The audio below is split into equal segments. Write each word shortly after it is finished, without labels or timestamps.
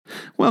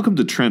Welcome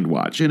to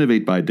Trendwatch,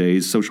 Innovate by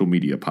Day's social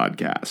media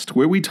podcast,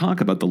 where we talk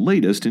about the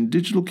latest in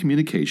digital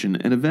communication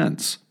and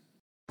events.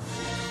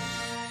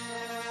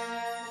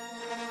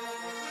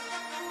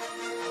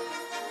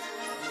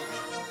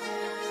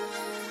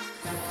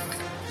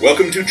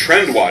 Welcome to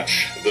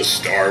Trendwatch, the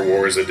Star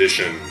Wars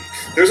edition.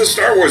 There's a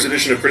Star Wars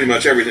edition of pretty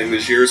much everything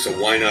this year, so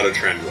why not a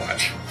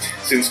Trendwatch?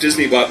 Since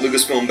Disney bought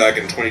Lucasfilm back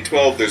in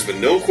 2012, there's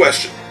been no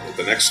question that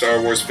the next Star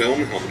Wars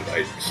film, helmed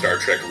by Star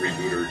Trek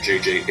rebooter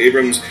J.J.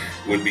 Abrams,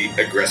 would be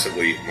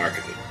aggressively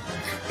marketed.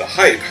 The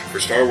hype for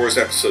Star Wars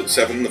Episode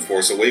 7, The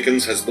Force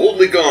Awakens, has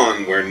boldly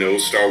gone where no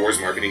Star Wars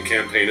marketing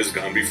campaign has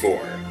gone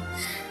before.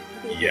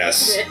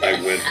 Yes,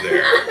 I went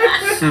there.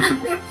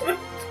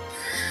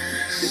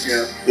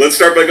 Yeah. Let's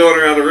start by going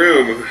around the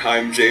room.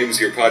 I'm James,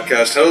 your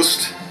podcast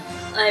host.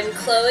 I'm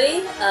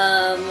Chloe,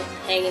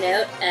 hanging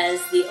out as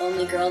the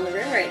only girl in the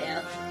room right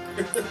now.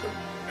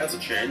 That's a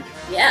change.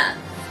 Yeah.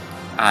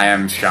 I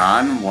am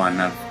Sean, one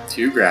of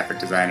two graphic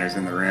designers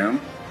in the room.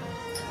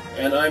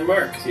 And I'm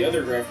Mark, the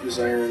other graphic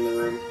designer in the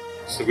room.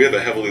 So we have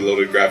a heavily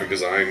loaded graphic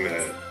design.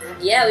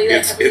 Yeah, we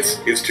went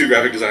It's two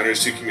graphic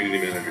designers, two community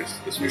managers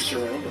this You're week.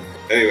 surrounded.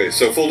 Anyway,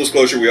 so full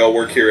disclosure, we all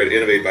work here at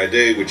Innovate by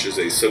Day, which is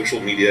a social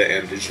media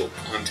and digital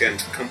content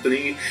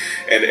company,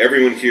 and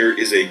everyone here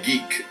is a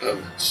geek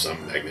of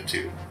some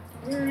magnitude.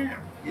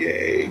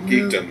 Yay,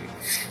 geekdom.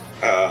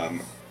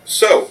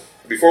 So,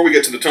 before we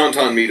get to the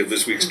tauntaun meat of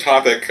this week's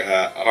topic,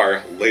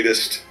 our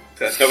latest...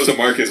 That was a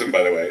Markism,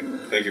 by the way.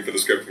 Thank you for the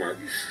script, Mark.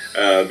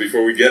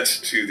 Before we get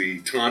to the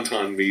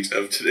tauntaun meat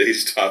of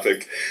today's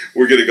topic,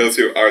 we're going to go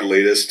through our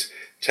latest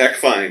tech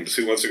finds.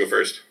 Who wants to go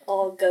first?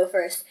 I'll go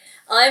first.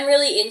 I'm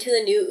really into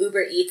the new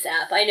Uber Eats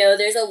app. I know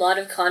there's a lot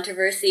of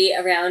controversy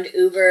around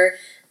Uber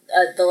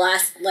the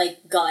last,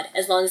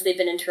 as long as they've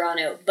been in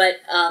Toronto.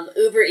 But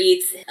Uber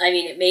Eats,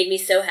 it made me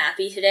so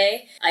happy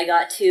today. I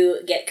got to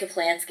get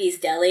Kaplansky's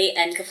Deli,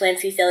 and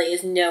Kaplansky's Deli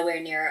is nowhere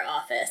near our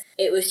office.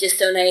 It was just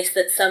so nice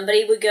that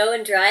somebody would go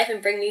and drive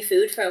and bring me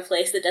food from a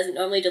place that doesn't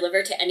normally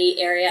deliver to any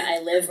area I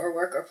live or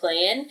work or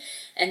play in,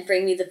 and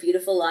bring me the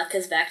beautiful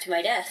latkes back to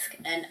my desk.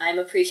 And I'm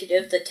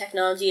appreciative that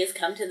technology has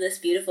come to this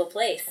beautiful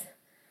place.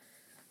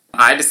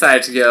 I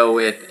decided to go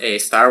with a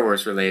Star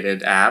Wars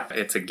related app.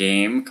 It's a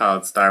game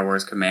called Star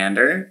Wars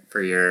Commander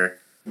for your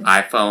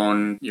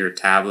iPhone, your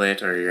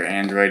tablet, or your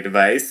Android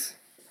device.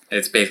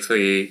 It's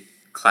basically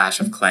Clash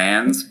of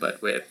Clans,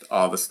 but with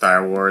all the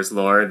Star Wars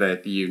lore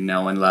that you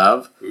know and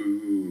love.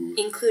 Ooh.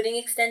 Including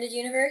Extended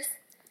Universe?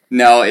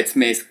 No, it's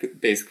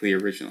basically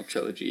original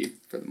trilogy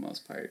for the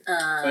most part.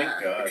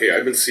 Thank God. Okay,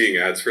 I've been seeing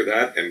ads for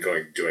that and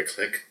going, do I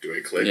click? Do I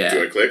click? Yeah.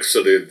 Do I click?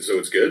 So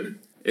it's good?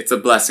 It's a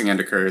blessing and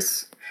a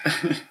curse.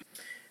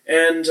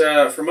 And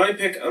for my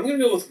pick, I'm going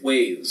to go with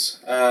Waze.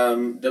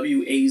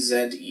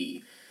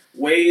 W-A-Z-E.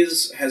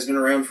 Waze has been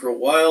around for a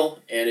while,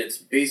 and it's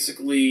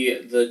basically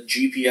the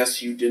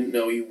GPS you didn't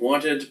know you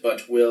wanted,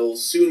 but will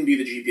soon be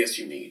the GPS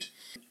you need.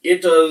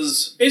 It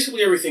does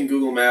basically everything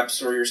Google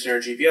Maps or your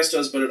standard GPS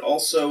does, but it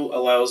also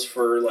allows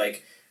for,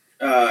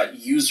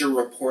 user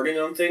reporting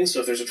on things.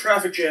 So if there's a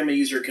traffic jam, a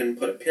user can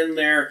put a pin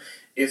there.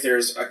 If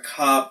there's a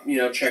cop,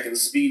 checking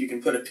speed, you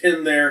can put a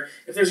pin there.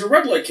 If there's a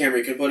red light camera,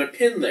 you can put a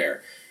pin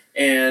there.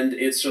 And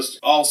it's just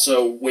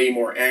also way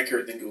more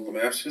accurate than Google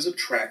Maps because it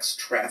tracks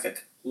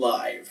traffic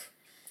live.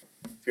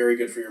 Very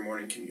good for your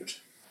morning commute.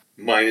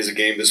 Mine is a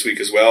game this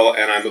week as well,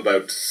 and I'm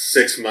about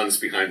 6 months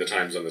behind the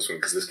times on this one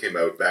because this came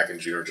out back in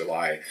June or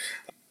July.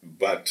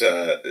 But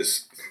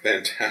this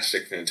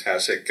fantastic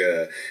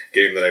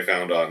game that I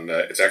found on,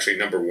 it's actually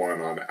number one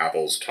on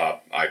Apple's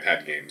top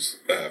iPad games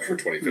for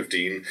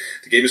 2015.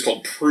 The game is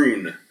called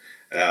Prune,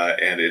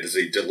 and it is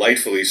a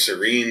delightfully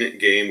serene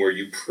game where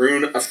you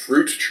prune a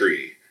fruit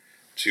tree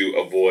to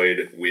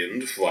avoid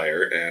wind,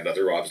 fire, and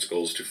other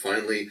obstacles to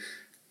finally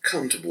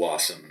come to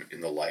blossom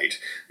in the light.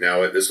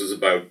 Now, this was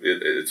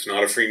it's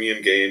not a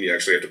freemium game. You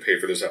actually have to pay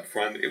for this up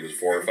front. It was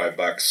 $4 or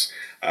 $5.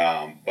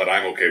 But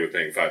I'm okay with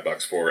paying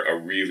 $5 for a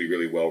really,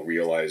 really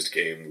well-realized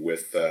game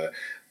with a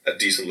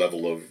decent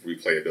level of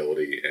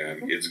replayability,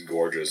 and it's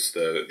gorgeous.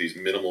 These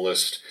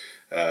minimalist,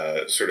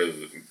 sort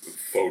of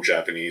faux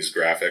Japanese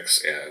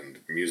graphics and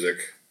music,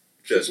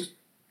 just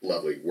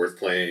lovely, worth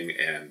playing,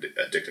 and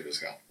addictive as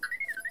hell.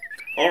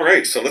 All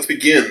right, so let's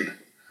begin.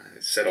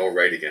 I said all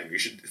right again.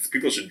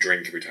 People should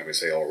drink every time I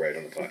say all right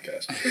on the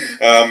podcast.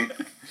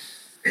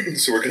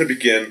 So we're going to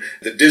begin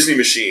the Disney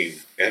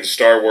Machine and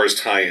Star Wars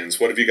tie-ins.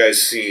 What have you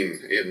guys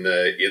seen in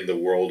the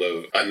world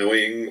of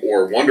annoying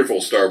or wonderful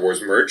Star Wars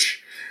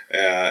merch?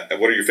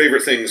 What are your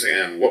favorite things,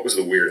 and what was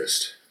the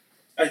weirdest?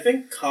 I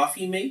think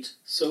Coffee Mate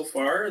so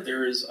far.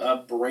 There is a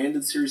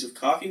branded series of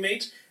Coffee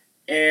Mate,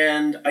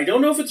 and I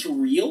don't know if it's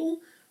real,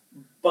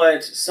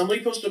 but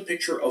somebody posted a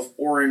picture of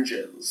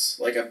oranges,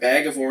 like a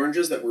bag of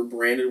oranges that were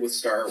branded with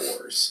Star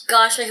Wars.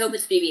 Gosh, I hope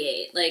it's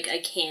BB-8. I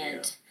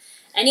can't.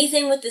 Yeah.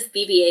 Anything with this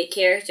BB-8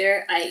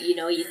 character,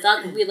 you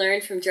thought that we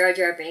learned from Jar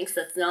Jar Binks,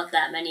 that's not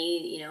that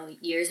many,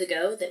 years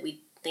ago, that we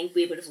think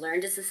we would have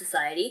learned as a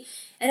society,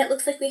 and it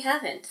looks like we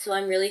haven't. So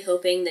I'm really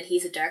hoping that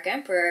he's a Dark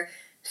Emperor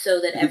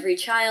so that every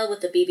child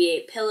with a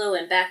BB-8 pillow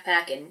and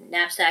backpack and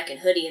knapsack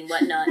and hoodie and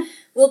whatnot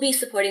will be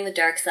supporting the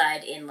dark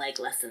side in like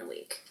less than a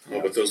week.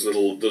 Oh, but those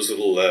little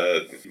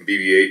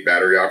BB-8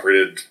 battery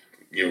operated,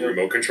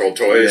 remote control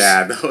toys.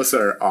 Yeah, those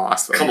are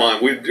awesome. Come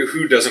on,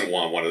 who doesn't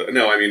want one of those?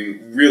 No, I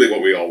mean, really,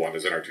 what we all want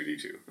is an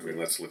R2D2. I mean,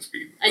 let's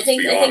be. I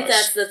think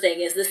that's the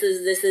thing. Is this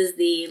is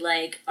the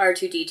like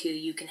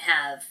R2D2 you can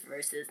have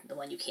versus the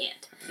one you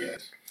can't.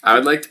 Yes. I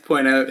would like to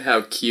point out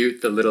how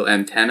cute the little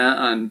antenna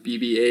on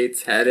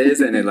BB-8's head is,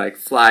 and it like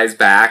flies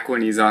back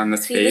when he's on the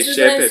spaceship. This is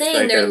what I'm saying.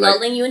 Like they're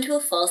lulling you into a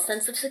false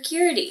sense of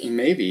security.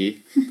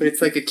 Maybe, but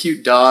it's like a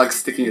cute dog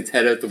sticking its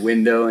head out the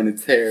window and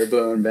its hair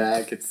blowing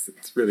back. It's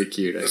really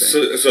cute. I think.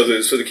 So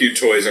the cute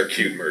toys are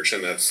cute merch,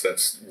 and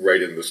that's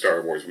right in the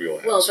Star Wars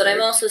wheelhouse. Well, but right?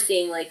 I'm also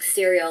seeing like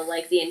cereal,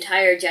 like the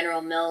entire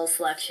General Mills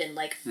selection.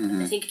 Like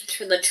I think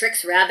the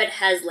Trix Rabbit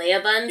has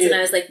Leia buns, and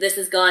I was like, this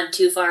has gone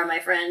too far, my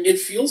friend. It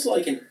feels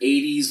like an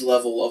 80s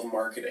level of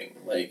marketing.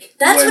 Like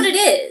that's what it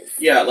is.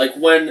 Yeah, like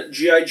when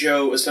G.I.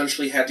 Joe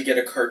essentially had to get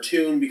a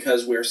cartoon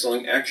because we're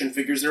selling action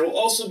figures, there will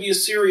also be a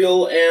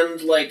cereal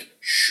and, like,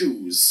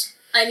 shoes.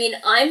 I mean,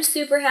 I'm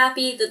super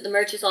happy that the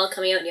merch is all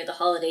coming out near the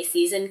holiday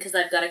season because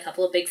I've got a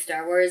couple of big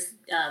Star Wars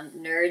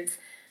nerds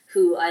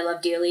who I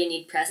love dearly and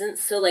need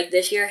presents. So, like,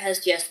 this year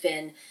has just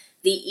been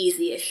the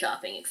easiest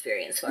shopping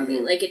experience for me.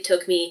 Like, it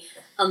took me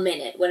a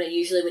minute when it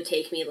usually would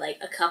take me, like,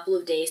 a couple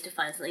of days to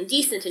find something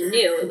decent and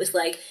new. It was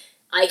like,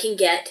 I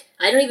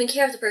don't even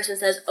care if the person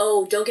says,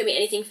 oh, don't get me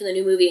anything from the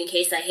new movie in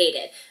case I hate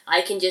it.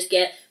 I can just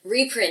get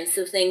reprints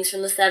of things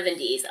from the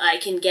 70s. I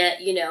can get,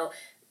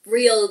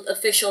 real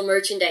official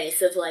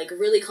merchandise of, like,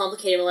 really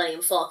complicated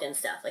Millennium Falcon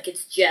stuff. Like,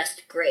 it's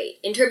just great.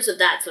 In terms of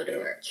that sort of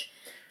merch.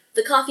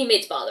 The Coffee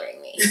Mate's bothering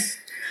me.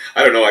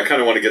 I don't know, I kind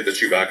of want to get the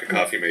Chewbacca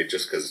Coffee Mate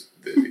just because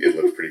it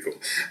looks pretty cool.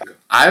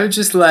 I would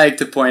just like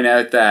to point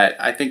out that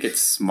I think it's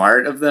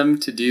smart of them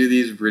to do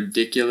these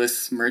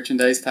ridiculous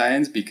merchandise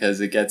tie-ins because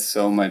it gets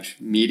so much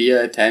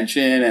media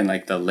attention and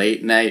like the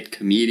late night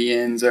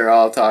comedians are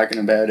all talking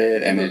about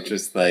it and it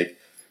just like,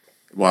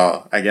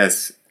 well, I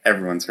guess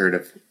everyone's heard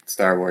of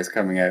Star Wars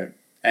coming out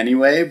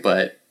anyway,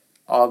 but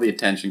all the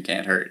attention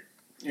can't hurt.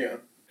 Yeah.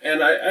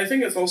 And I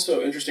think it's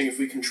also interesting if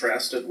we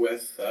contrast it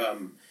with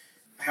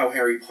how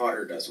Harry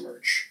Potter does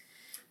merch.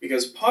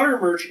 Because Potter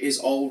merch is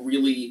all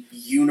really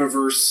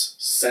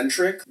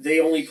universe-centric. They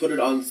only put it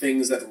on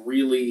things that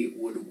really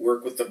would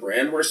work with the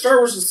brand. Where Star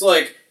Wars is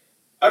like,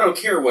 I don't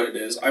care what it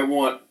is. I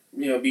want,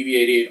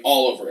 BB-88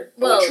 all over it.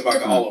 I want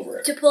Chewbacca all over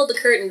it. To pull the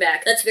curtain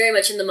back, that's very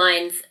much in the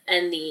minds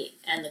and the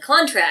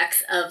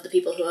contracts of the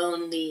people who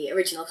own the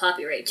original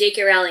copyright.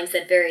 J.K. Rowling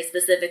said very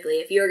specifically,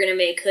 if you were going to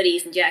make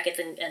hoodies and jackets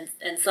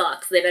and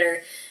socks, they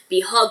better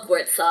be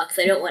Hogwarts socks.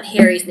 I don't want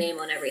Harry's name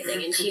on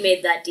everything. And she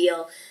made that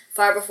deal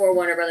far before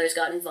Warner Brothers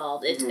got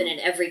involved. It's been in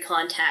every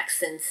contact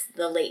since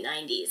the late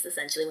 90s,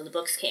 essentially, when the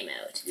books came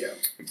out. Yeah.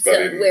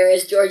 So,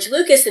 whereas George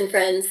Lucas and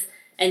friends,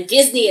 and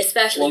Disney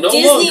especially, well, no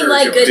Disney, longer,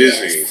 my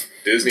goodness.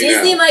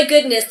 Disney my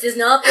goodness, does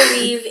not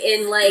believe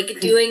in, like,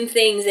 doing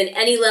things in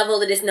any level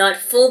that is not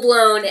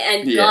full-blown,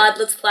 and God,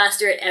 let's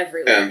plaster it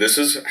everywhere. And this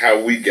is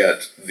how we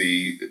get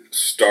the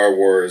Star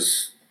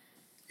Wars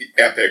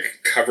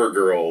epic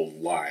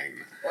CoverGirl line.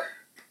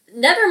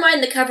 Never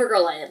mind the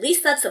CoverGirl line. At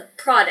least that's a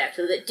product.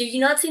 Did you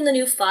not see the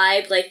new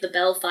 5, like the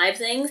Bell 5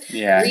 things?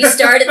 Yeah.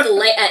 Restart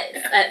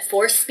at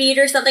force speed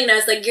or something, and I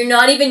was like, you're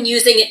not even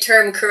using it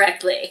term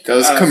correctly.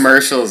 Those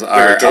commercials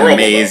are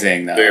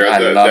amazing, though. I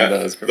love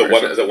those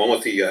commercials. The one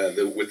with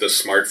the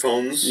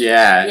smartphones.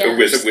 Yeah.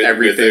 With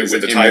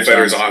the TIE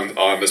fighters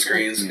on the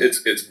screens.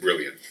 It's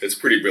brilliant. It's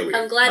pretty brilliant.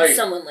 I'm glad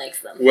someone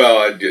likes them. Well,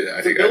 I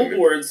think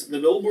the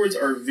billboards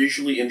are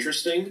visually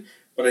interesting.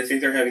 But I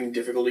think they're having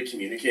difficulty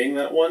communicating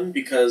that one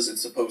because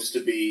it's supposed to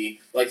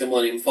be like the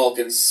Millennium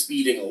Falcon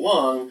speeding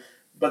along,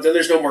 but then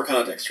there's no more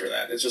context for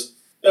that. It's just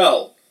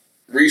Bell.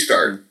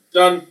 Restart.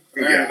 Done.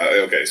 Yeah,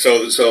 okay.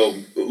 So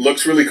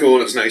looks really cool,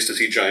 and it's nice to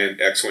see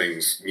giant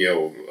X-Wings,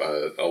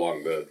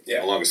 along the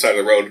side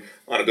of the road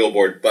on a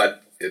billboard,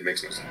 but it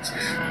makes no sense.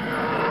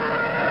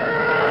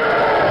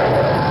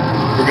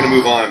 We're going to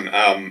move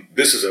on.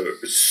 This is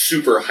a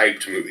super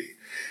hyped movie.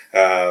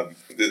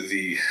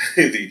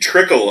 The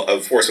trickle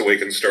of Force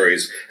Awakens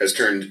stories has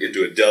turned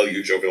into a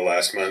deluge over the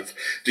last month.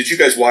 Did you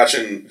guys watch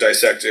and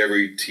dissect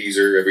every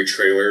teaser, every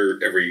trailer,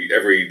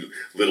 every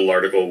little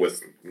article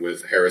with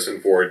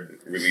Harrison Ford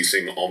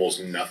releasing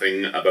almost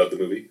nothing about the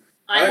movie?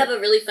 I have a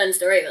really fun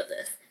story about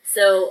this.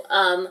 So,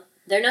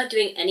 they're not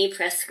doing any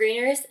press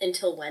screeners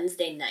until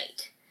Wednesday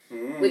night.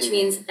 Which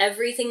means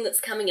everything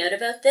that's coming out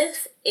about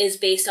this is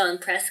based on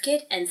press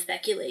kit and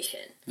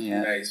speculation.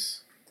 Yeah. Nice.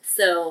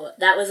 So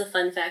that was a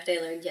fun fact I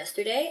learned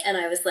yesterday, and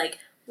I was like,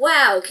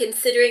 wow,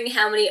 considering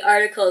how many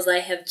articles I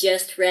have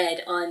just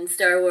read on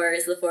Star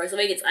Wars The Force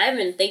Awakens, I have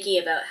been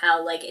thinking about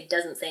how, like, it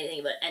doesn't say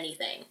anything about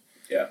anything.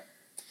 Yeah.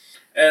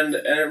 And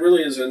it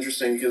really is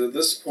interesting, because at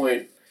this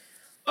point,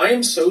 I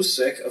am so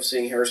sick of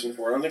seeing Harrison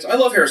Ford on things. I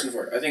love Harrison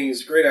Ford. I think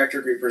he's a great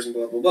actor, great person,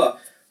 blah, blah, blah.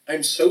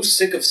 I'm so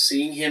sick of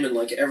seeing him in,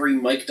 like, every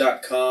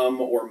Mike.com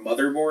or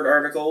Motherboard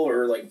article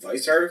or, like,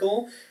 Vice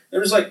article,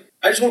 I'm just like,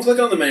 I just won't click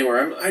on them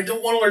anymore. I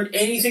don't want to learn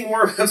anything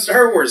more about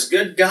Star Wars.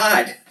 Good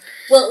God.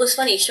 Well, it was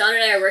funny. Sean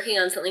and I are working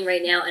on something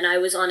right now, and I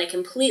was on a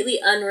completely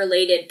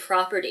unrelated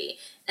property,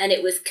 and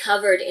it was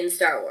covered in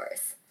Star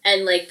Wars.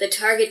 And, like, the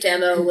target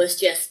demo was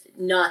just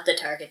not the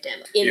target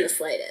demo in the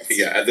slightest.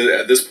 Yeah, at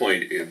this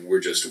point, we're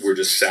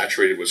just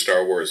saturated with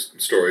Star Wars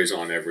stories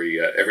on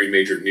every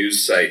major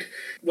news site.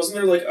 Wasn't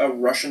there, like, a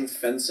Russian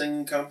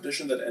fencing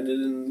competition that ended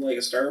in, like,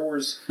 a Star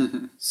Wars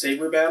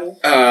saber battle?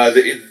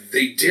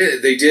 They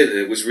did, and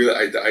it was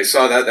really. I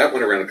saw that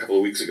went around a couple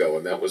of weeks ago,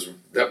 and that was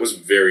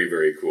very,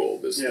 very cool.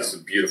 This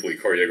beautifully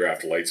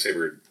choreographed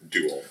lightsaber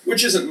duel,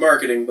 which isn't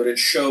marketing, but it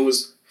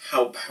shows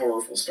how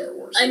powerful Star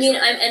Wars is. I mean,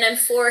 I'm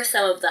for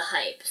some of the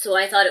hype, so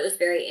I thought it was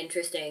very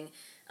interesting.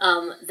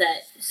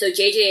 So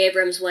J.J.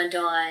 Abrams went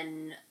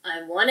on,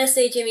 I want to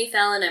say Jimmy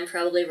Fallon, I'm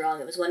probably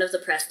wrong, it was one of the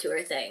press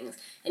tour things,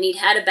 and he'd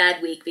had a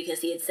bad week because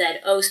he had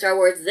said, oh, Star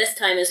Wars this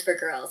time is for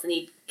girls, and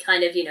he'd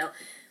kind of,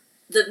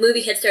 the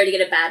movie had started to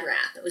get a bad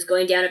rap. It was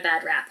going down a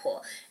bad rap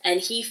hole. And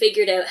he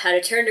figured out how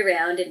to turn it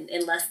around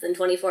in less than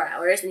 24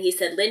 hours. And he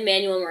said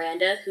Lin-Manuel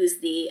Miranda, who's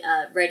the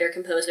writer,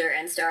 composer,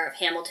 and star of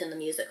Hamilton the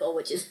Musical,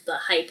 which is the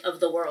hype of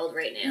the world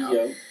right now.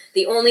 Yeah.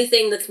 The only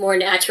thing that's more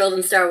natural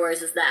than Star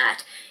Wars is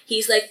that.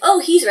 He's like, oh,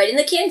 he's writing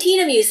the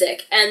Cantina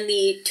music. And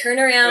the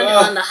turnaround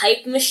on the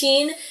hype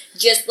machine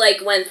just,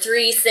 like, went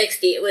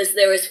 360.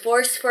 There was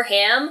Force for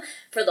Ham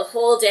for the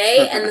whole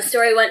day, and the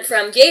story went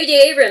from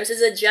J.J. Abrams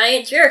is a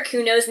giant jerk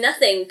who knows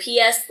nothing.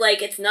 P.S.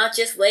 like, it's not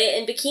just Leia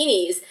in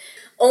bikinis.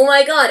 Oh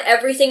my god,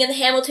 everything in the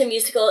Hamilton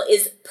musical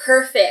is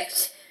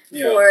perfect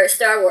for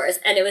Star Wars.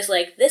 And it was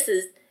like, this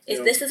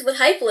is what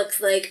hype looks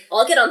like.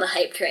 I'll get on the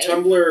hype train.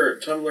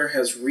 Tumblr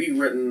has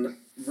rewritten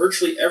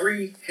virtually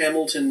every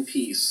Hamilton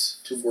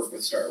piece to work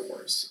with Star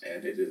Wars,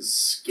 and it is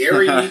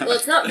scary. Well,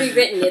 it's not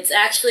rewritten. It's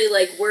actually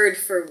like word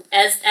for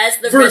as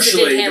the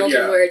virtually, resident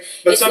Hamilton word.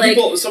 But it's some like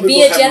people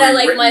be a have Jedi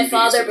like my rewritten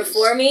father pieces.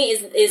 before me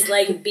is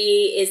like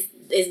is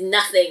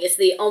nothing. It's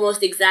the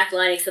almost exact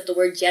line except the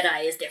word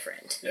Jedi is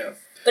different. Yeah,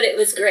 but it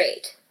was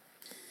great.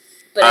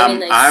 But I mean,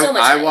 like, so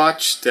much. I hype.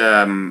 watched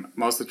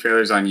most of the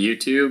trailers on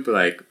YouTube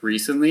like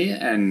recently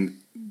and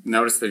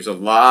noticed there's a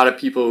lot of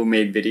people who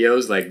made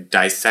videos like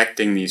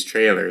dissecting these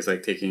trailers,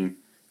 like taking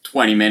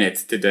 20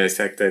 minutes to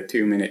dissect a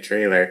 2-minute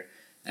trailer.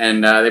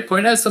 And they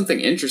point out something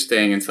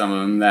interesting in some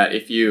of them, that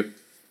if you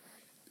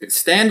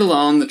stand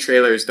alone, the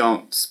trailers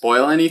don't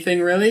spoil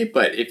anything really,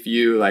 but if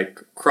you like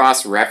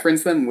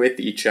cross-reference them with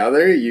each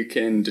other, you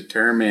can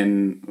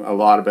determine a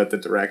lot about the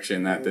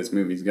direction that this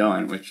movie's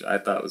going, which I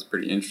thought was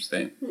pretty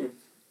interesting.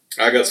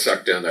 I got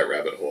sucked down that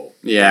rabbit hole.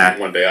 Yeah.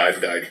 One day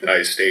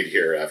I stayed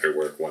here after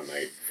work one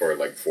night for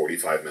like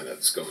 45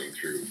 minutes going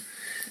through.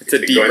 It's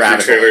a deep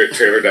rabbit hole.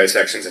 Trailer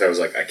dissections, and I was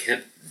like, I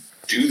can't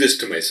do this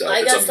to myself.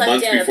 It's a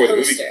month before the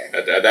movie.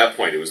 At that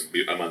point, it was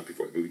a month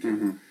before the movie came.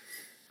 Mm-hmm.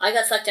 I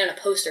got sucked down a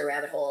poster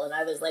rabbit hole, and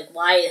I was like,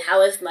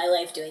 how is my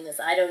life doing this?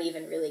 I don't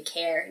even really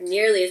care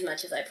nearly as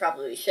much as I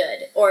probably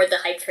should, or the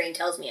hype train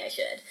tells me I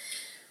should.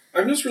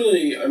 I'm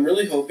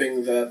really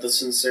hoping that the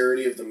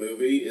sincerity of the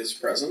movie is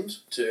present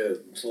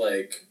to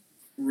like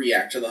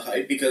react to the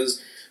hype,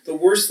 because the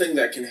worst thing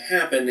that can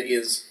happen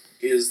is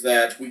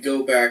that we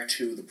go back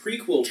to the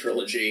prequel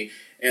trilogy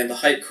and the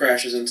hype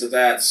crashes into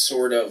that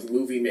sort of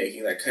movie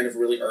making, that kind of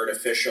really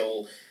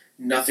artificial,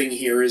 nothing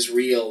here is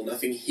real,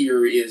 nothing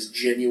here is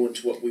genuine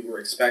to what we were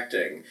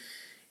expecting.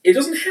 It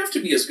doesn't have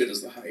to be as good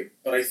as the hype,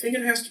 but I think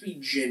it has to be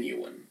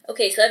genuine.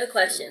 Okay, so I have a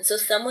question. So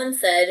someone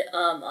said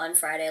on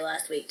Friday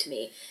last week to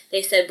me,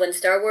 they said when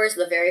Star Wars,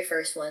 the very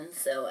first one,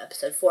 so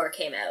Episode 4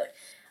 came out,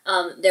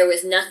 there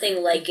was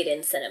nothing like it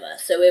in cinema.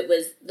 So it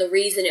was, the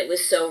reason it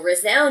was so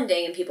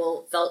resounding and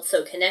people felt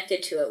so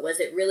connected to it was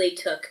it really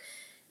took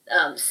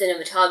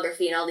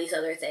cinematography and all these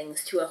other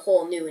things to a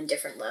whole new and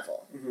different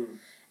level. Mm-hmm.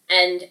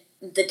 And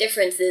the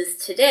difference is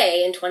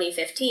today, in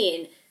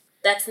 2015,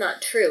 that's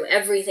not true.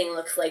 Everything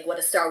looks like what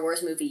a Star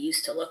Wars movie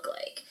used to look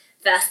like.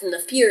 Fast and the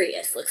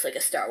Furious looks like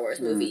a Star Wars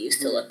movie used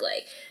to look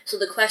like. So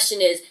the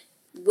question is,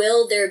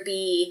 will there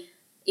be,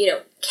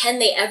 can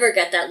they ever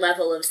get that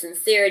level of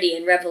sincerity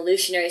and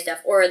revolutionary stuff,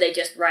 or are they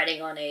just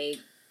riding on a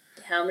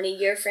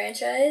how-many-year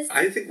franchise?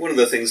 I think one of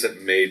the things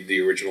that made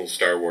the original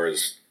Star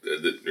Wars,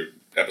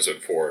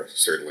 Episode 4,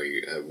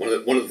 certainly,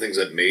 one of the things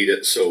that made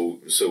it so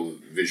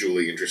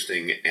visually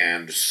interesting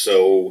and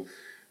so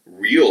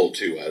real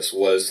to us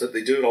was that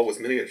they did it all with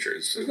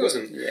miniatures. It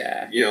wasn't,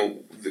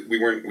 we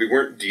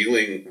weren't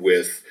dealing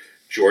with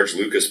George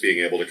Lucas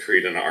being able to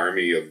create an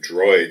army of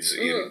droids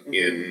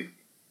in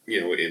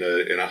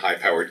a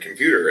high-powered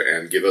computer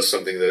and give us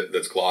something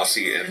that's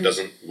glossy and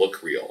doesn't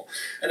look real.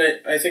 And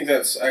I think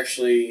that's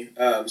actually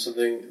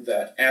something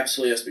that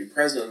absolutely has to be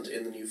present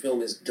in the new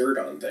film is dirt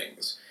on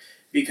things.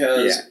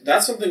 Because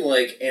that's something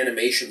like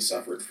animation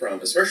suffered from,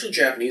 especially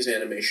Japanese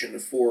animation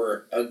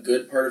for a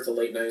good part of the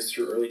late 90s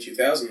through early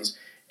 2000s.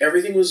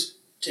 Everything was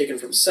taken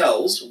from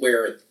cells,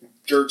 where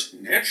dirt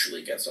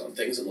naturally gets on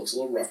things and looks a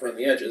little rough around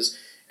the edges,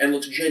 and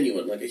looks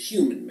genuine, like a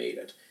human made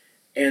it.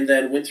 And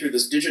then went through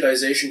this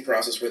digitization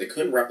process where they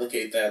couldn't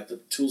replicate that, the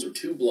tools were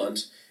too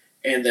blunt,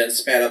 and then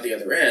spat out the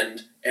other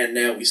end, and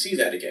now we see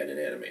that again in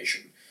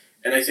animation.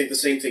 And I think the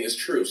same thing is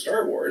true of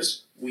Star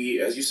Wars.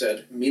 As you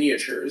said,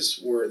 miniatures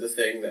were the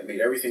thing that made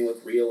everything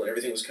look real, and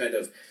everything was kind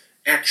of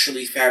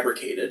actually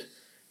fabricated.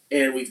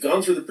 And we've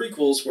gone through the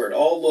prequels where it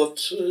all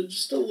looked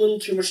just a little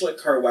too much like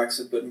car wax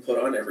had been put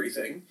on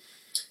everything.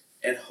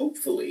 And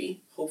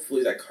hopefully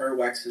that car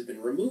wax has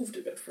been removed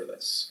a bit for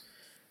this.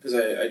 Because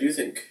I do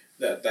think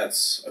that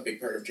that's a big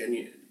part of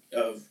genuity?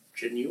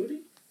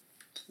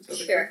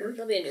 Sure,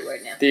 it'll be a new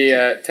word now.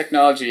 The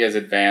technology has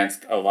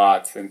advanced a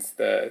lot since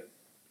the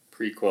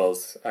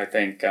prequels. I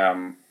think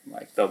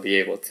they'll be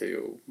able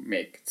to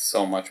make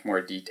so much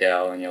more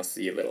detail, and you'll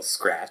see little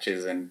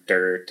scratches and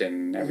dirt,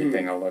 and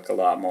everything will look a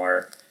lot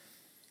more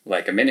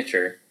like a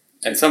miniature.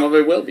 And some of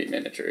it will be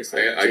miniatures.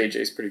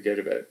 JJ's pretty good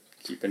about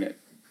keeping it.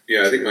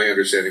 Yeah, I think my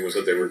understanding was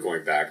that they were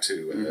going back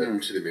to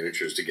the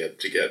miniatures to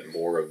get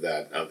more of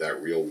that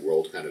real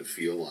world kind of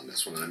feel on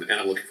this one, and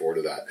I'm looking forward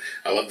to that.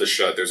 I love the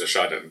shot. There's a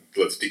shot.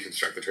 Let's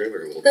deconstruct the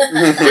trailer a little bit.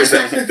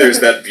 there's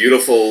that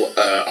beautiful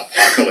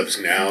Apocalypse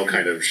Now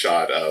kind of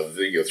shot of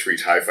the 3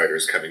 TIE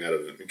fighters coming out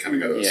of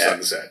the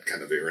sunset.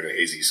 Kind of they're in a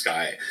hazy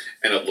sky,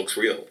 and it looks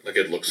real. Like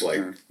it looks like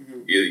I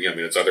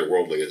mean it's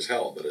otherworldly as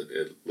hell, but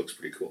it looks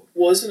pretty cool.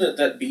 Well, isn't it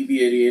that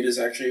BB-88 is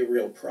actually a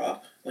real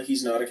prop? Like,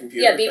 he's not a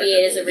computer. Yeah,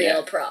 BB-8 is a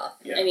real prop.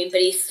 Yeah. I mean,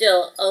 but he's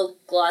still a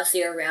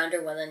glossier,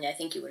 rounder one than I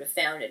think you would have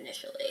found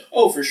initially.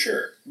 Oh, for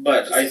sure.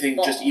 But I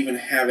think just even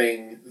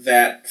having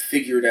that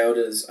figured out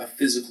as a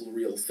physical,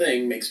 real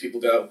thing makes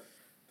people go,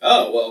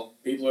 oh, well,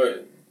 people are...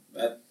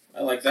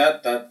 I like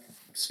that. That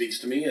speaks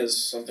to me as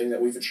something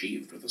that we've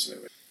achieved with this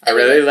movie. I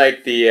really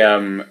like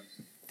the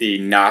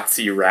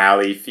Nazi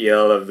rally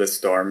feel of the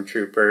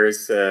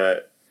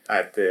stormtroopers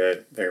at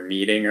their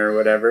meeting or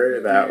whatever.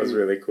 That was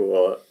really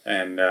cool.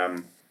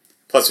 And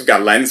plus we've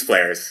got lens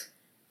flares.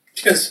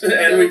 Yes,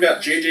 and we've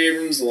got J.J.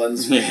 Abrams'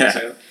 lens flares.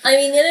 Yeah. I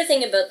mean, the other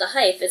thing about the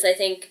hype is I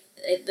think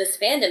this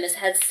fandom has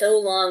had so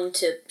long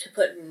to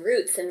put in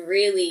roots and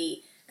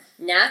really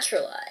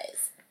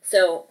naturalize.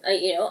 So,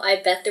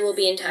 I bet there will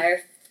be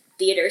entire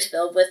theaters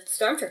filled with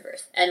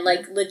stormtroopers and,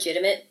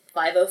 legitimate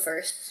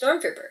 501st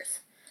stormtroopers.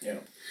 Yeah.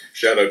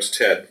 Shout out to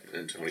Ted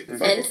and Tony.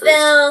 And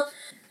Phil.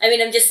 I mean,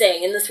 I'm just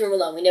saying, in this room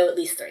alone, we know at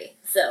least 3.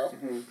 So,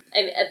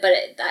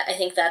 I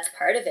think that's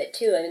part of it,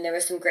 too. I mean, there were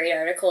some great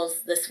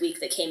articles this week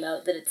that came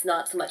out that it's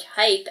not so much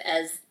hype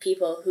as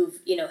people who've,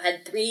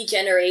 had 3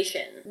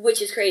 generations,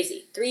 which is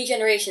crazy. 3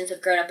 generations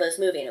have grown up with this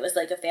movie, and it was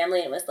like a family,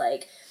 and it was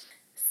like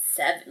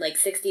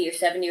 60 or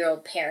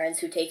 70-year-old parents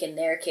who'd taken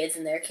their kids,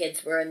 and their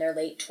kids were in their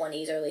late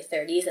 20s, early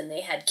 30s, and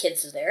they had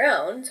kids of their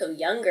own, so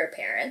younger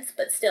parents,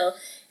 but still,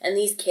 and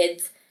these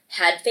kids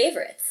had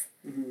favorites.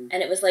 Mm-hmm.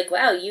 And it was like,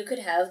 wow, you could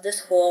have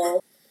this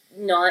whole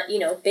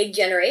big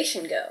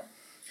generation go.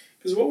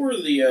 Because what were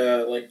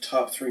the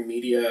top 3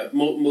 media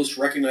most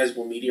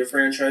recognizable media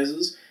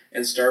franchises?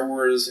 And Star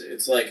Wars,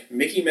 it's like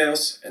Mickey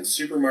Mouse and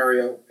Super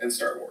Mario and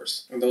Star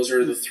Wars, and those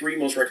are the 3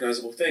 most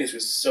recognizable things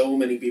because so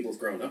many people have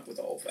grown up with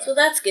all of that. So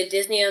that's good.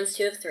 Disney owns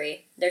 2 of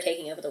 3. They're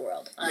taking over the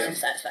world. I'm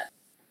satisfied.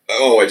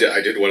 Oh, I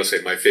did want to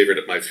say my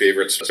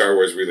favorite Star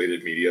Wars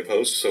related media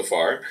post so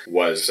far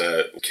was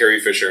Carrie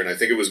Fisher, and I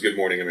think it was Good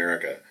Morning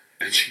America,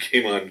 and she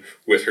came on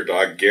with her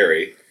dog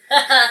Gary.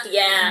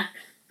 Yeah.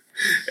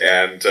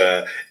 And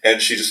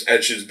she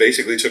just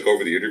basically took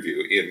over the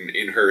interview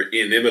in her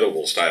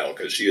inimitable style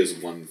because she is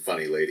one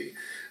funny lady,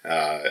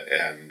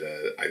 and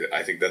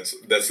I think that's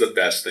the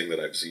best thing that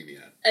I've seen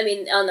yet. I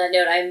mean, on that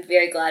note, I'm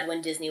very glad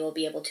when Disney will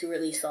be able to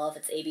release all of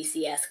its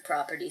ABC-esque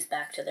properties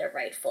back to their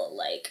rightful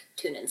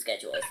tune-in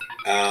schedules.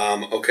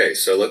 Okay,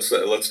 so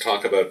let's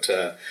talk about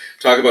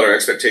our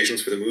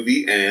expectations for the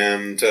movie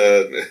and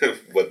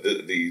what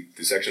the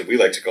section we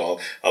like to call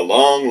a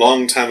long,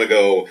 long time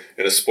ago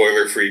in a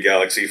spoiler-free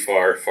galaxy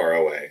far, far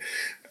away.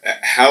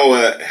 How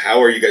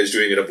are you guys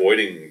doing at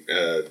avoiding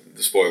the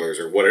spoilers,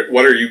 or what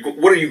are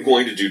you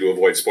going to do to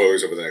avoid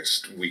spoilers over the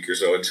next week or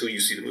so until you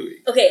see the movie?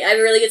 Okay, I have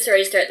a really good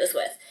story to start this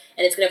with,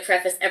 and it's going to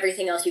preface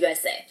everything else you guys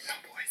say. Oh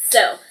boy.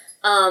 So,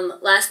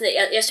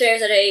 yesterday I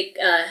was at a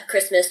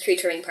Christmas tree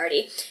trimming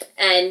party,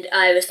 and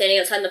I was standing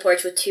outside on the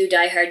porch with 2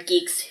 diehard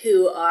geeks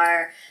who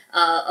are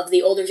of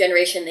the older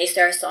generation. They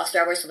saw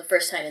Star Wars for the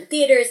first time in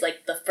theaters,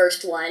 like the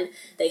first one.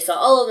 They saw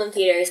all of them in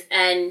theaters,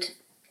 and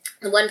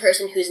the one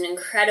person who's an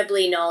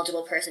incredibly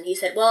knowledgeable person, he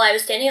said, well, I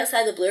was standing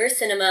outside the Blue Earth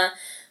Cinema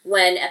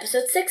when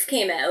Episode 6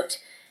 came out,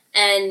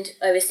 and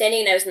I was standing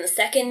and I was in the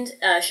second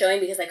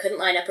showing because I couldn't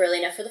line up early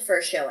enough for the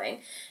first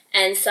showing,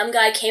 and some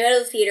guy came out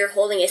of the theater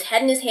holding his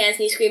head in his hands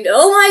and he screamed,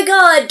 oh my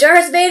god,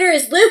 Darth Vader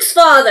is Luke's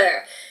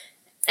father!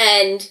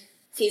 And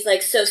he's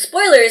like, so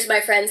spoilers, my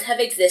friends, have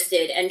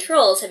existed, and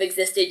trolls have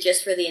existed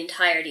just for the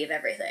entirety of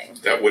everything.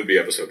 That would be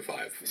Episode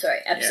 5. Sorry,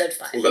 Episode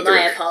 5. Let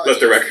My apologies.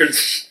 Let the records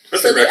show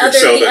the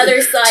that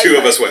other side 2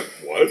 of us went,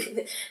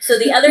 what? So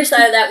the other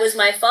side of that was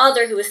my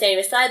father, who was standing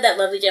beside that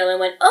lovely gentleman,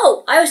 went,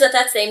 oh, I was at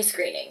that same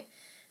screening.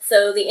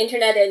 So the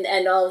internet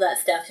and all of that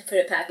stuff, to put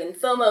it back in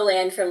FOMO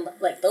land from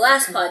the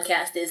last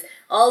podcast, is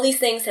all these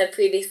things have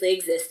previously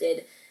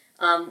existed.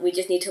 We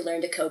just need to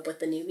learn to cope with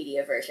the new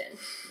media version.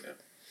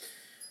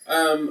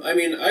 I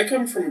mean, I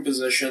come from a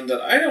position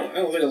that I don't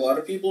think a lot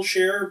of people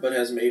share, but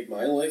has made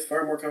my life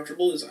far more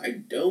comfortable. Is I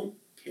don't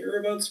care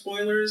about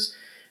spoilers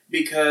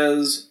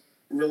because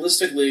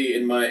realistically,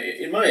 in my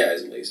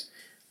eyes at least,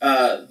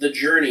 the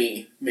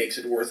journey makes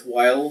it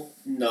worthwhile,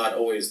 not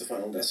always the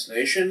final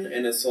destination.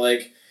 And it's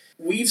like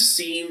we've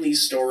seen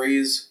these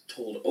stories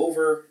told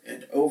over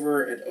and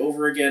over and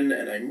over again,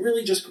 and I'm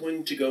really just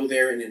going to go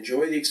there and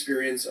enjoy the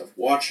experience of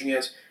watching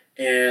it.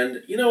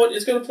 And you know what?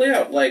 It's going to play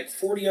out like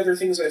 40 other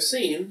things I've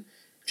seen,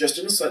 just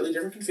in a slightly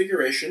different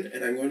configuration,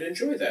 and I'm going to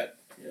enjoy that.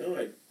 You know,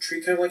 I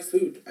treat kind of like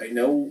food. I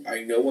know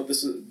what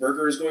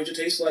burger is going to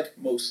taste like,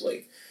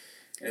 mostly.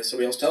 And if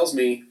somebody else tells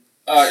me,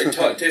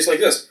 it tastes like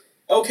this,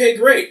 okay,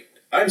 great.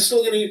 I'm still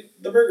going to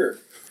eat the burger.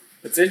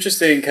 It's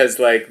interesting because,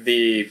 like,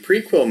 the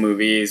prequel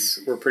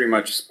movies were pretty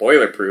much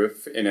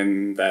spoiler-proof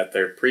in that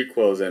they're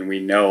prequels and we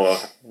know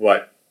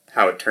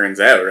how it turns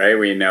out, right?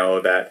 We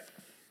know that,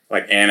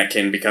 like,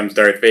 Anakin becomes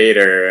Darth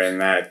Vader and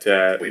that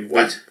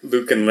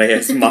Luke and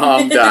Leia's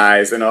mom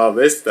dies and all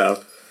this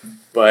stuff.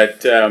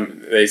 But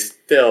they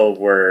still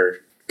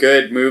were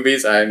good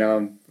movies. I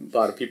know a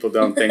lot of people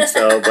don't think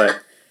so,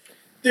 but...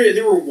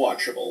 They were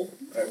watchable,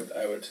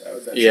 I would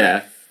venture.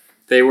 Yeah,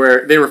 they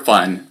were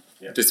fun.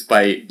 Yeah.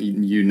 Despite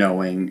you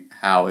knowing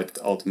how it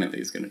ultimately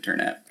is going to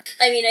turn out.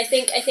 I mean, I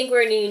think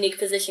we're in a unique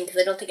position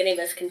because I don't think any of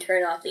us can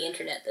turn off the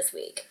internet this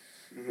week.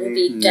 It would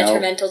be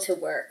detrimental to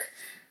work.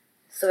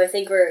 So I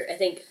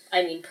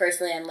mean,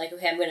 personally, I'm like,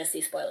 okay, I'm going to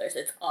see spoilers.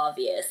 It's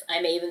obvious.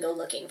 I may even go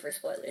looking for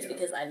spoilers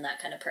because I'm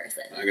that kind of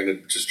person. I'm going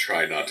to just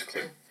try not to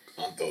click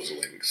on those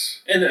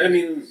links. And I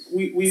mean,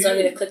 we So I'm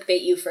going to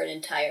clickbait you for an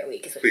entire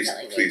week is what you're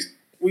telling me. Please.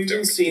 We've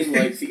been seeing,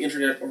 like, the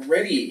internet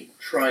already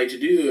try to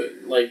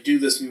do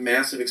this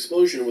massive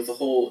explosion with the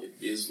whole,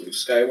 is Luke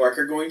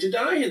Skywalker going to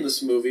die in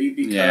this movie?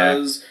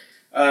 Because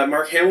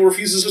Mark Hamill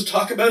refuses to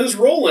talk about his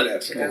role in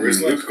it. Or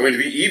is Luke going to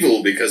be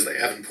evil because they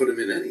haven't put him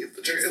in any of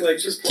the trailers? Like,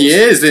 just He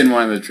is in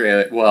one of the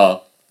trailers.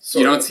 Well, so,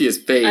 you don't see his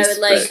face. I would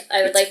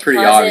like to pretty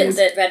posit obvious.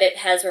 that Reddit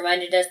has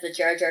reminded us that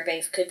Jar Jar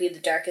Binks could be the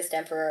darkest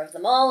emperor of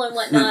them all and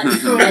whatnot.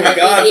 Oh and my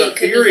God, it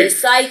could the be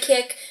his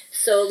sidekick.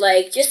 So,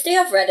 like, just stay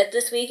off Reddit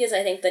this week is,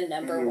 I think, the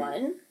number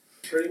one.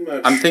 Pretty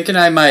much. I'm thinking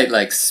I might,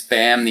 like,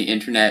 spam the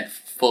internet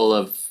full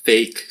of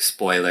fake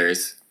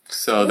spoilers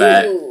so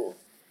that Ooh.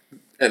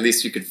 at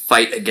least you could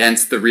fight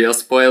against the real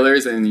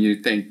spoilers and you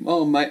think,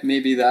 oh,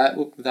 maybe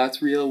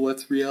that's real,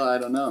 what's real, I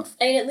don't know.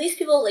 I mean, at least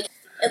people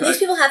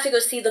have to go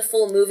see the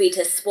full movie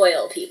to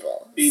spoil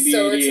people. BB-88.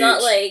 So it's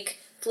not like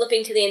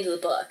flipping to the end of the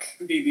book.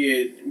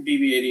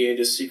 BB-88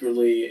 is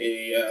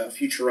secretly a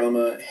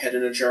Futurama head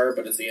in a jar,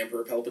 but it's the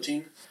Emperor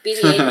Palpatine.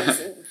 BB-8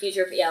 is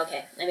future... Yeah,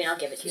 okay. I mean, I'll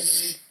give it to you.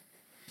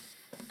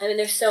 I mean,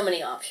 there's so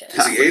many options.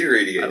 Is he 8 or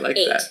 88? I like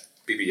 8. that.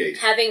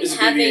 BB-8. Is it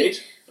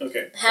BB-8?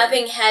 Okay.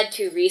 Having had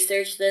to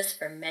research this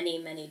for many,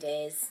 many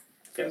days,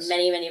 for Yes.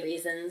 many, many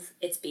reasons,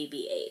 it's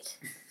BB-8.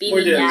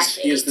 BB-8.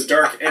 He is BB-8. the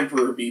Dark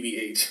Emperor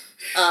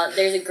BB-8.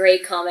 There's a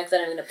great comic that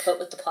I'm going to put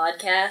with the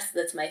podcast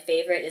that's my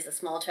favorite, is a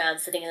small child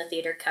sitting in the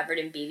theater covered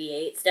in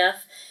BB-8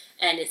 stuff,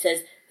 and it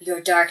says, "Your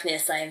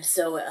darkness, I am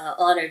so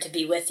honored to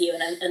be with you,"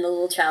 and the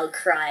little child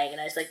crying, and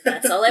I was like,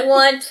 that's all I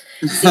want.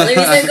 It's the only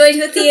reason I'm going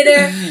to a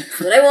theater. It's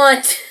what I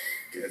want.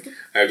 Good.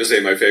 I have to say,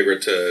 my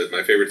favorite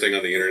thing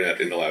on the internet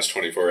in the last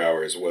 24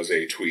 hours was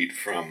a tweet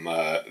from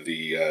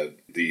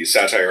the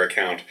satire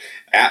account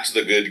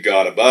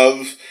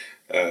 @thegoodgodabove,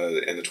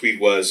 and the tweet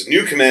was,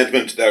 "New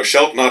commandment: Thou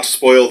shalt not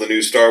spoil the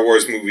new Star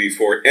Wars movie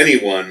for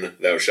anyone.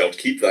 Thou shalt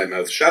keep thy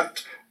mouth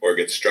shut, or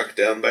get struck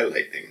down by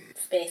lightning."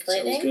 Space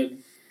lightning? Sounds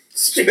good.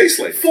 Space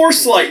lightning.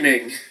 Force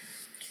lightning!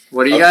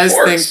 What do you Of guys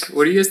course. think?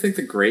 What do you guys think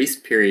the grace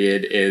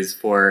period is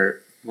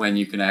for when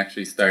you can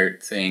actually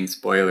start saying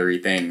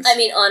spoilery things? I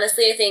mean,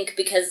 honestly, I think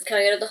because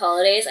coming out of the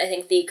holidays, I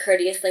think the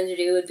courteous thing to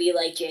do would be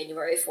like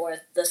January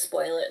 4th, the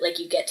spoiler, like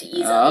you get to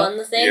ease up on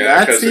the thing.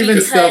 Yeah, That's 'cause even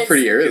because still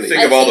pretty You early.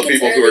 think I of all the think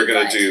it's people who are early,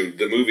 going but- to do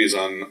the movies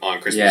on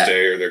Christmas Yeah.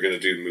 Day, or they're going to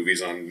do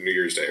movies on New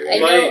Year's Day. I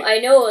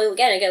Right? know,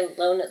 again, I got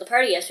alone at the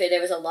party yesterday, there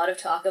was a lot of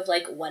talk of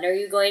like, when are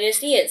you going to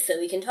see it so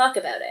we can talk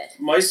about it?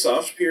 My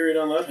soft period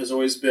on that has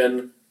always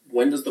been,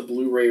 when does the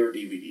Blu-ray or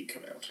DVD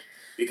come out?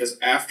 Because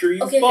after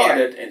you've bought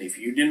fair. it, and if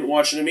you didn't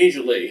watch it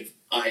immediately,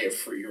 I have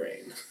free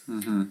reign.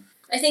 Mm-hmm.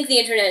 I think the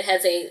internet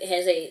has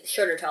a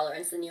shorter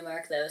tolerance than you,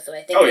 Mark, though, so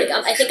I think Oh, yeah,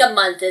 I for think sure. a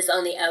month is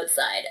on the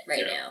outside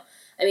right Yeah. now.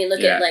 I mean,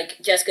 look Yeah. at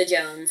like Jessica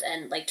Jones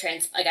and like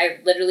I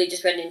literally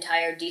just read an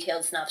entire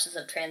detailed synopsis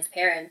of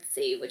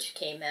Transparency, which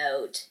came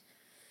out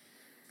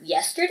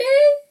yesterday.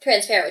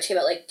 Transparent, which came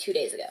out like 2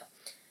 days ago,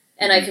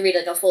 and I can read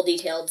like a full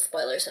detailed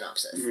spoiler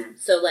synopsis. Mhm.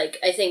 So like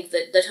I think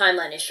that the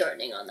timeline is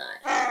shortening on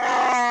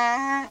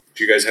that.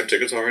 Do you guys have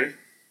tickets already?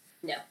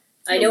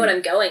 I know when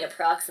I'm going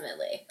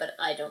approximately, but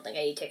I don't think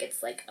I need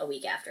tickets like a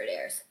week after it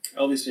airs.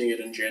 I'll be seeing it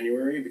in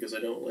January because I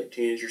don't like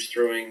teenagers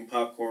throwing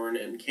popcorn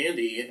and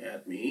candy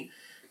at me,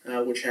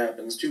 which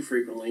happens too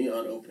frequently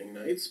on opening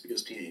nights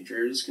because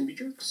teenagers can be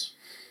jerks.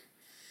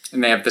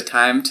 And they have the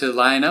time to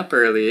line up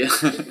early.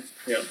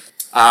 Yeah.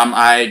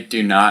 I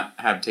do not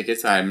have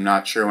tickets. I'm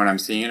not sure when I'm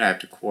seeing it. I have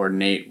to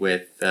coordinate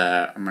with,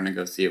 I'm going to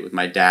go see it with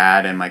my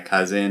dad and my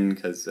cousin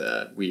because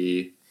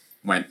we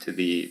went to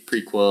the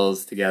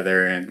prequels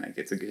together and like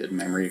it's a good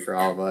memory for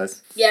all of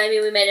us. Yeah, I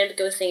mean, we might end up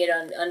go seeing it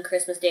on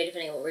Christmas Day,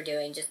 depending on what we're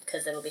doing, just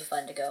because it'll be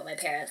fun to go. My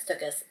parents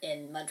took us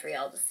in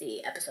Montreal to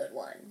see Episode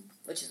 1,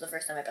 which is the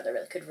first time my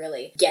brother could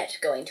really get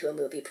going to a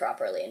movie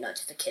properly and not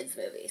just a kid's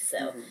movie,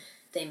 so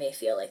they may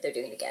feel like they're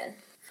doing it again.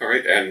 All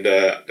right, and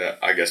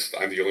I guess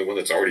I'm the only one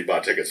that's already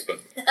bought tickets,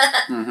 but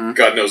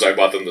God knows I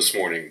bought them this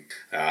morning.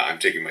 I'm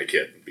taking my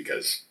kid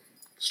because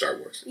Star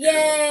Wars. Yay!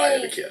 I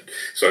have a kid.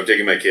 So I'm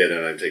taking my kid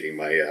and I'm taking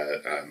my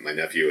my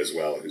nephew as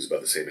well, who's about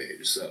the same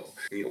age. So,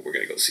 we're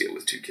going to go see it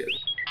with 2 kids.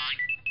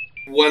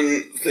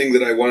 One thing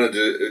that I wanted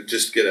to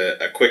just get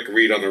a quick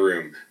read on the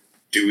room.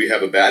 Do we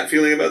have a bad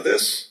feeling about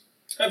this?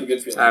 I have a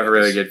good feeling. I have a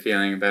really good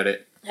feeling about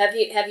it. Have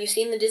you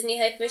seen the Disney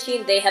Hype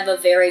Machine? They have a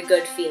very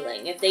good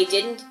feeling. If they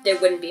didn't, there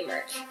wouldn't be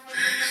merch.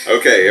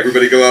 Okay,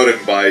 everybody go out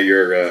and buy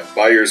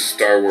your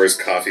Star Wars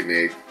coffee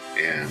mate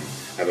and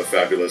have a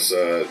fabulous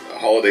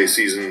holiday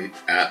season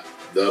at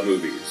the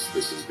movies.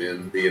 This has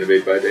been the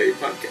Innovate by Day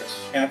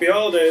podcast. Happy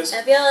holidays.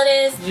 Happy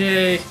holidays.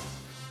 Yay!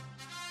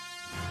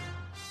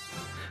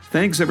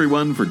 Thanks,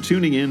 everyone, for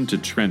tuning in to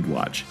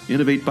Trendwatch,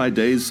 Innovate by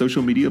Day's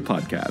social media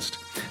podcast.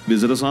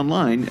 Visit us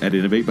online at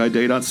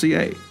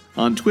innovatebyday.ca,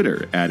 on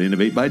Twitter at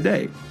Innovate by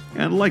Day,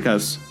 and like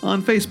us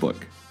on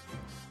Facebook.